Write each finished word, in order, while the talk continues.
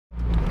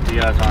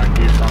guys want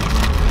to do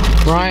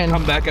something. Ryan.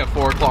 Come back at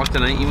 4 o'clock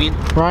tonight, you mean?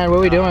 Ryan, what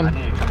are we doing? I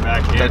need to come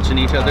back here. Touching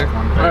each other?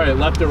 Alright,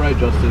 left or right,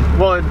 Justin?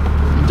 Well, it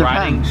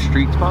Riding depends.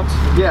 street spots?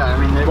 Yeah, I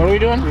mean, What are we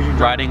doing?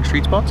 Riding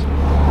street spots? If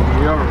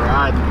you go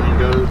ride and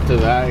go to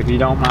that, if you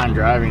don't mind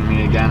driving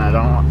me again, I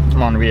don't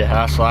want to be a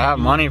hassle. I have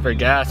money for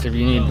gas if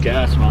you need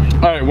gas money.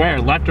 Alright,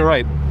 where? Left or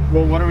right?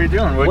 Well, what are we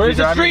doing? Would Where's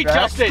you the drive me street, back?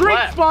 Justin? Street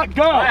Left. spot,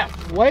 go!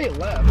 Left. Wait,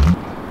 left.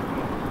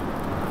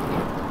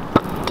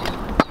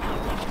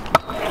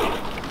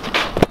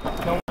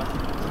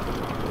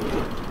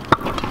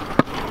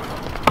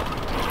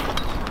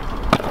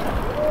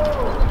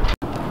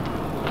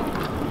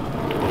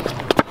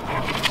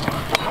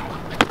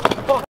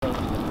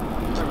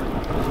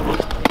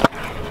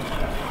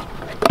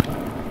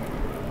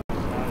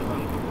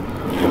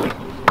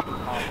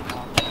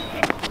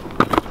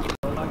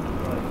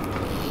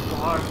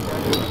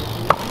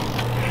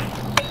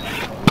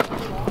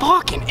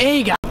 Fucking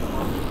A guy.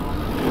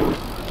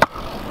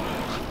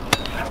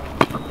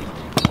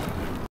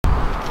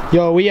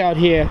 Yo, we out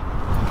here.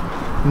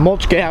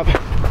 Mulch gap.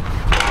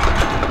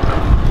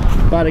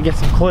 About to get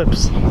some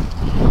clips.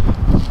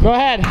 Go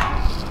ahead.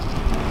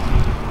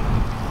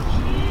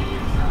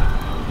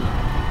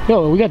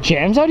 Yo, we got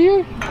jams out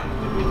here? They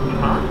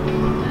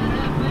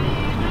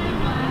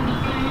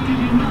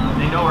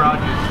know we're out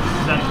here,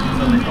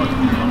 so they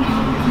fucking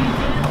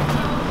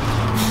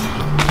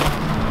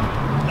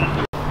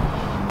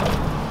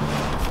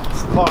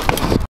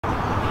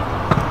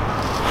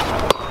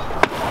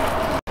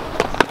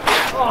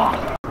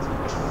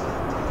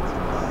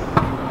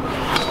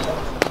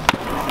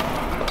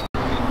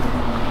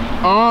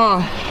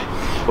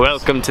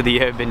Welcome to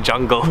the urban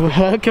jungle.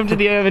 Welcome to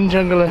the urban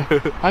jungle.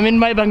 I'm in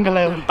my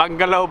bungalow.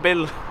 Bungalow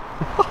Bill.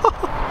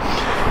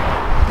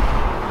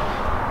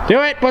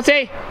 Do it,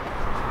 pussy!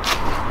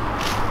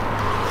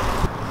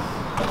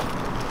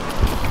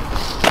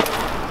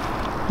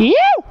 You!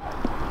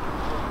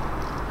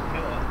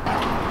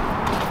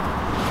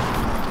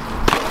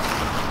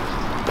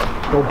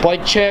 Yo,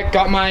 bike check.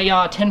 Got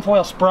my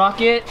tinfoil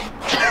sprocket.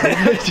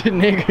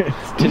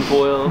 Niggas.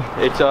 Tinfoil.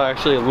 It's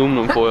actually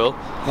aluminum foil.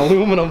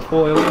 Aluminum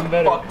foil, even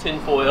better. Fuck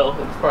tinfoil.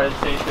 It's probably the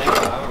same thing.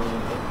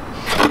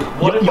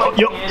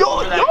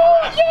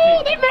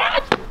 Yo, they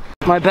match!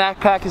 My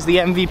backpack is the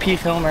MVP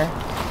filmer.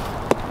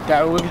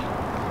 Dog.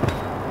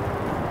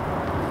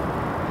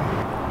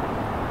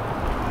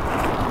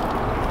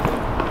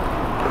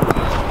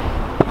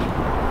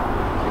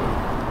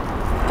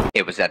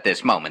 It was at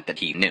this moment that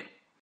he knew.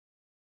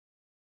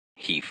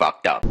 He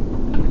fucked up.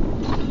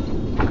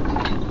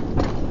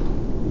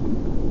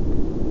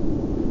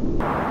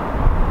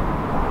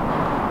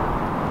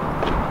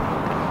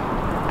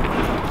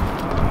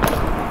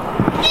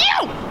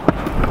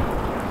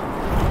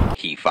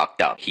 He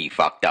fucked up. He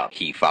fucked up.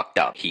 He fucked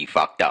up. He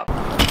fucked up.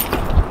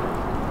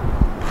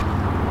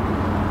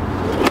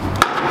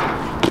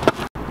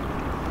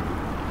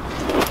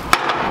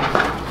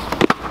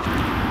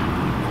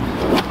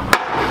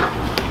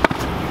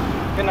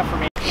 Good enough for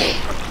me.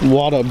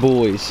 What up,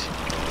 boys?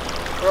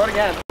 Throw it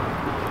again.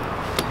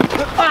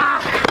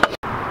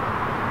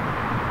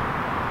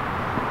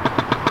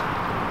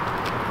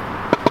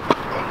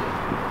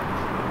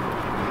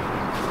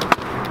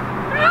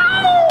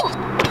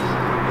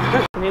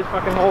 His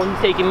fucking hole, he's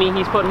taking me,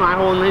 he's putting my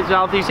hole in his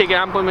mouth, he's taking,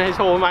 I'm putting his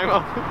hole in my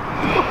mouth.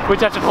 We're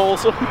touching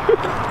holes.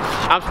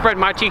 I'm spreading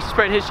my cheeks,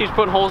 spreading his cheeks,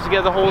 putting holes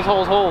together, holes,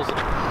 holes, holes.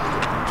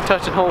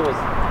 Touching holes.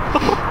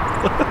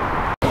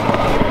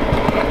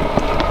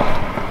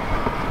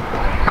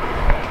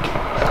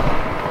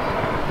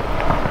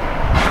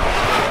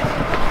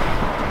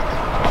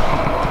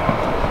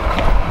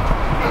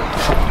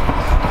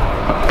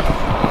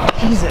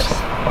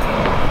 Jesus.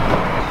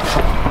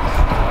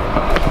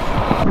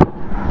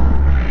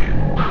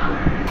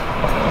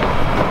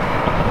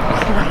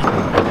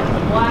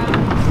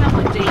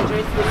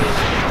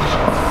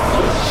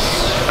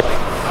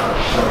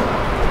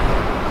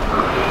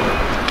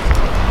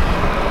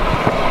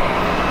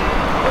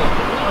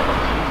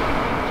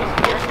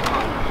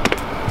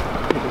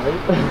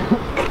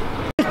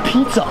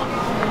 Pizza.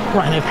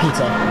 Ryan, I have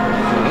pizza.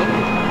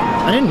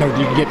 I didn't know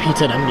you could get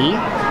pizza at MD.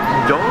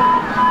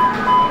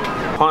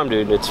 Don't. Palm,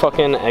 dude. It's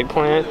fucking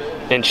eggplant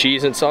and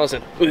cheese and sauce.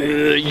 And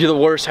you're the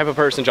worst type of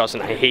person,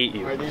 Justin. I hate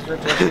you. Are these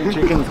rotisserie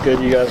chickens good?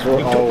 You guys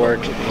will all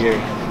work here.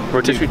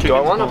 Rotisserie chicken. Do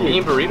I want a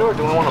bean burrito or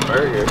do I want a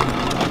burger?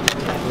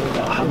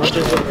 How much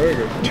is a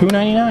burger?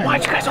 $2.99.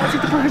 Why'd you guys all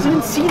take the burgers? I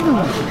didn't see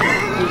them.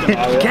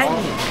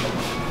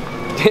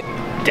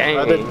 Dang.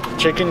 Are the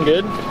chicken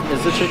good?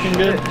 Is the chicken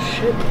good?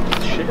 Shit.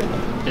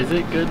 Is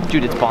it good?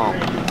 Dude, it's bomb.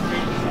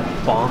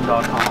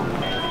 Bomb.com.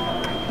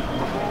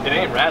 It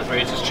ain't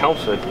raspberry, it's just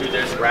Chelmsford. Dude,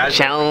 there's raspberry.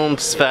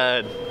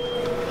 Chelmsford.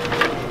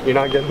 You're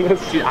not getting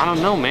this? Dude, I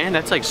don't know, man.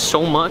 That's like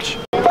so much.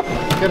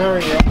 Good, how are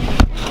you?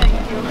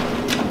 Thank you.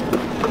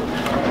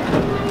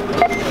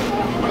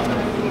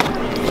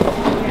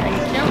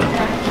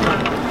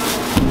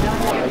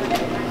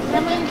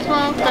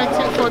 12,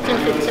 13, 14,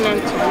 15,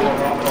 and 2.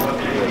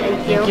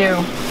 Thank you. Thank you. You're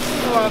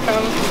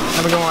welcome.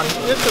 Have a good one.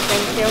 You too,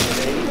 thank you.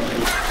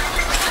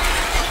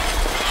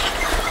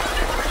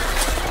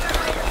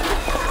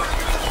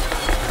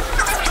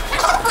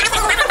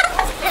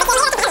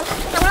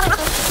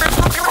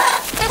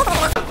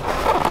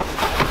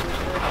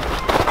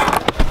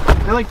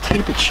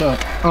 Keep it shut.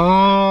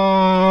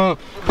 I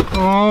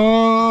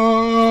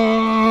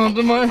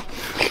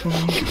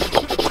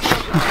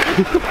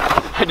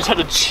just had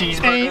a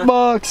cheeseburger,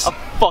 $8. a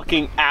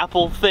fucking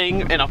apple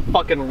thing, and a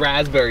fucking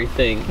raspberry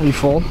thing. Are you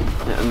full?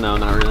 No,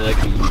 not really. I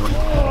could eat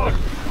more.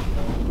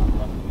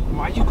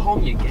 Why'd you call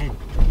me again?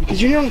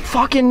 Because you don't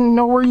fucking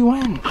know where you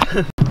went.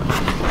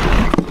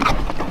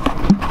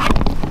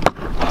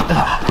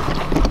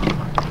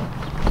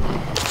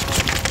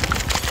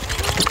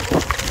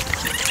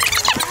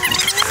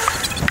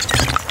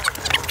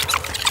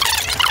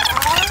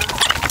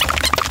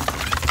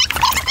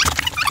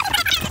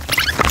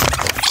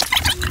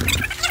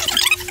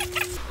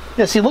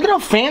 Yeah, see, look at how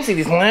fancy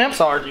these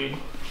lamps are, dude. I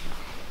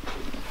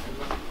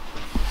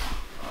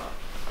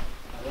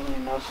didn't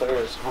even know sir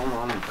was home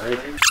on a break.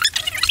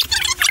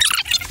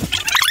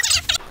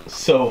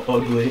 So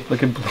ugly.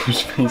 Look at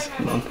Blue's face.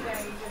 Hold on.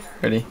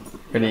 Ready?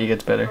 Ready, it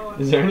gets better.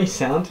 Is there any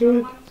sound to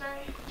it?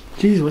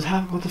 Jeez, what's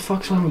happening? What the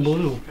fuck's wrong with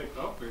Blue?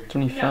 That's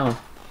when he fell.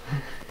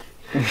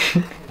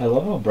 I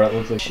love how Brett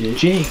looks like shit.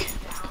 Jake,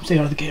 come stay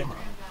out of the camera.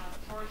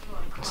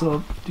 What's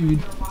up,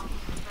 dude?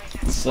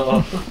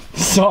 So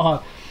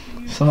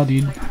Saw,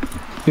 dude.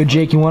 Yo,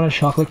 Jake, you want a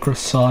chocolate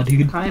croissant,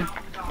 dude? Hi,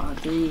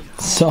 buddy.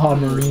 Saw,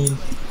 Marine.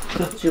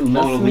 Did you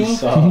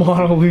miss me?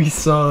 Mona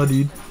Lisa,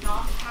 dude.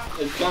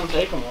 It's gonna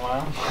take him a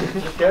while.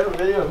 Just get a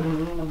video of me.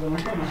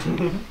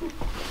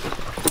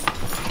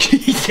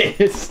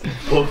 Jesus.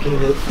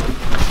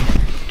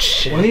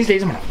 Shit. One of these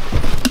days, I'm gonna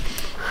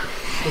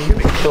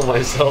Kill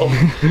myself.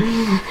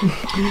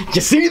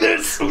 You see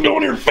this? I'm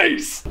going in your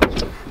face.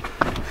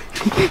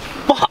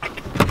 Fuck!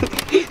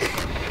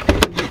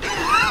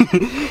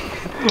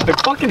 I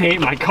fucking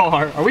hate my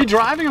car. Are we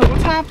driving or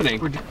what's happening?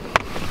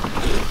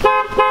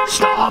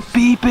 Stop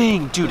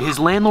beeping! Dude, his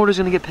landlord is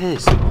gonna get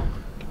pissed.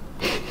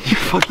 You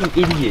fucking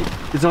idiot.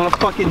 It's not a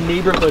fucking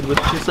neighborhood with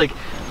just like,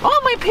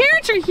 oh, my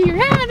parents are here.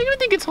 Yeah, they're gonna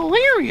think it's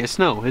hilarious.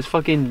 No, his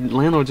fucking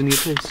landlord's gonna get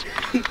pissed.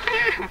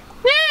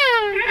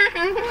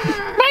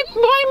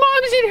 My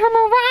mom's in her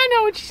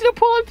Murano and she's gonna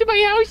pull up to my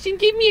house and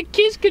give me a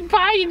kiss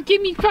goodbye and give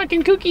me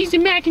fucking cookies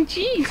and mac and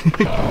cheese.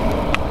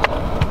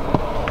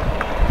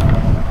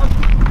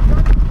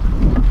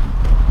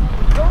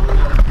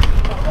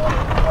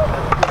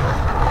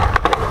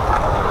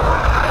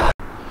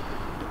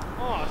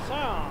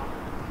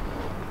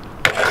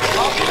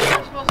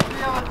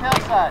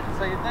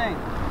 So you think?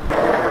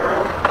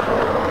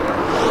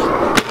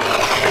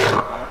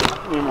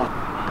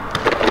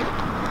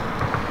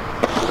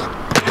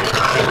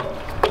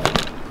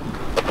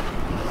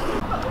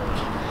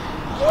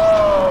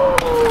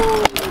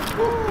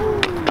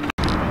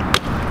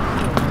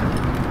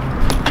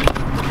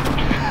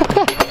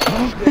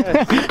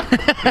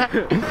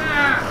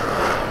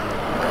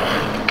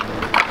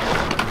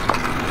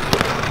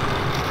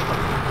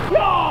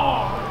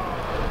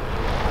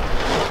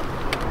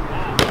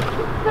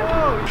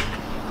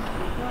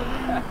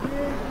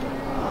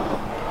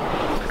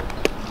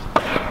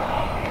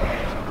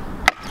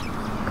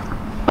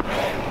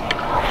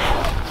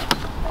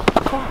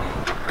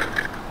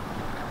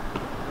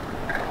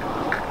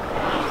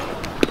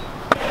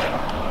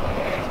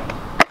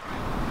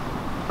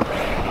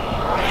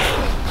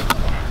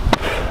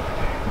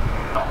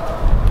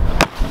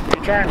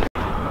 Turn.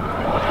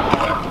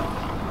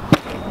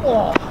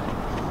 Oh,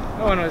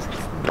 that one was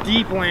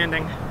deep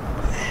landing.